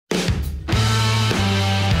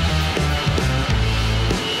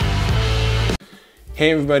Hey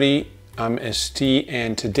everybody, I'm ST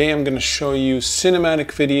and today I'm going to show you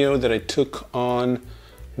cinematic video that I took on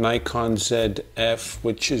Nikon ZF,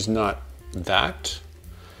 which is not that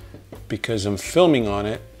because I'm filming on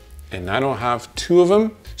it and I don't have two of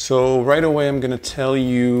them. So right away I'm going to tell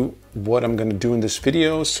you what I'm going to do in this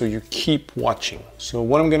video, so you keep watching. So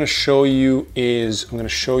what I'm going to show you is I'm going to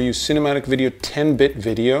show you cinematic video, 10-bit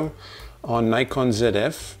video on Nikon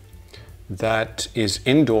ZF. That is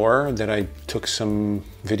indoor, that I took some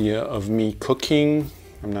video of me cooking.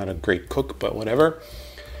 I'm not a great cook, but whatever.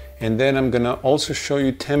 And then I'm gonna also show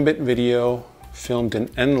you 10-bit video filmed in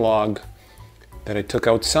N-Log that I took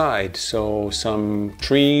outside. So some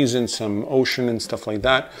trees and some ocean and stuff like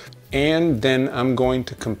that. And then I'm going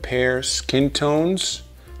to compare skin tones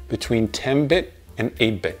between 10-bit and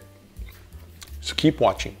 8-bit. So keep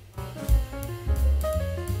watching.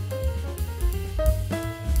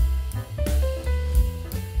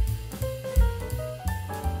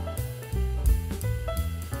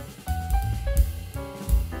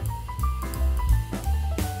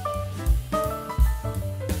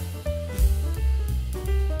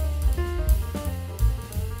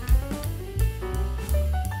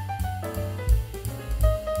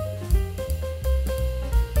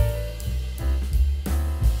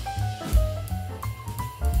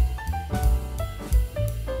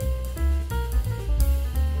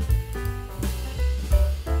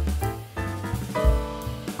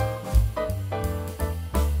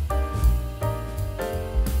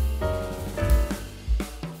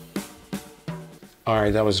 All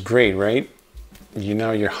right, that was great, right?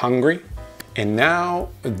 Now you're hungry. And now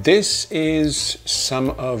this is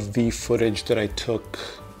some of the footage that I took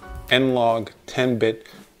N-Log 10-bit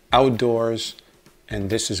outdoors, and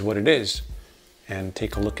this is what it is. And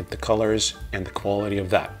take a look at the colors and the quality of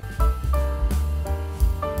that.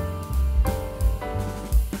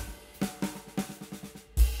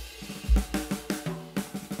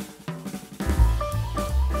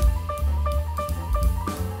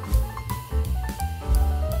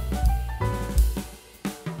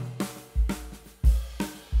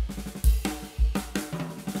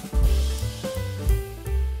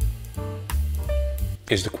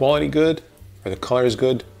 Is the quality good? Are the colors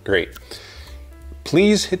good? Great.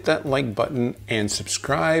 Please hit that like button and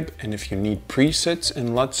subscribe. And if you need presets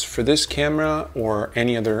and LUTs for this camera or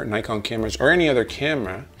any other Nikon cameras or any other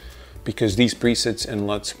camera, because these presets and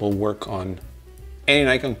LUTs will work on any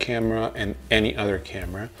Nikon camera and any other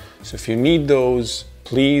camera. So if you need those,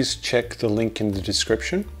 please check the link in the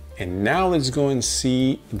description. And now let's go and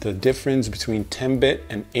see the difference between 10-bit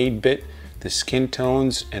and 8-bit, the skin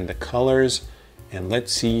tones and the colors. And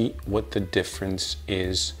let's see what the difference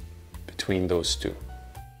is between those two.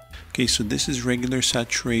 Okay, so this is regular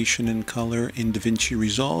saturation and color in DaVinci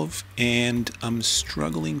Resolve, and I'm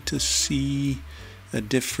struggling to see a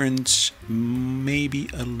difference, maybe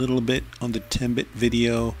a little bit on the 10-bit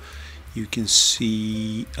video. You can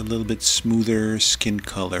see a little bit smoother skin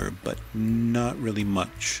color, but not really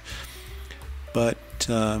much. But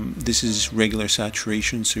this is regular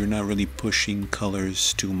saturation, so you're not really pushing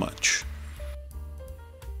colors too much.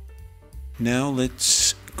 Now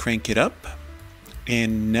let's crank it up,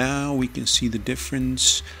 and now we can see the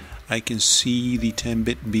difference. I can see the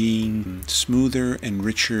 10-bit being smoother and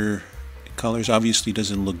richer colors. Obviously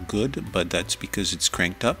doesn't look good, but that's because it's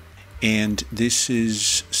cranked up. And this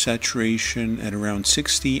is saturation at around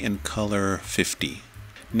 60 and color 50.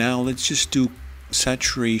 Now let's just do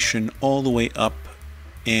saturation all the way up,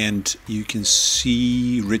 and you can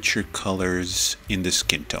see richer colors in the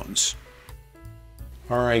skin tones.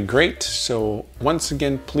 All right, great. So once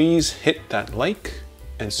again, please hit that like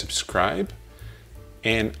and subscribe,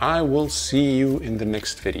 and I will see you in the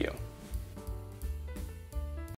next video.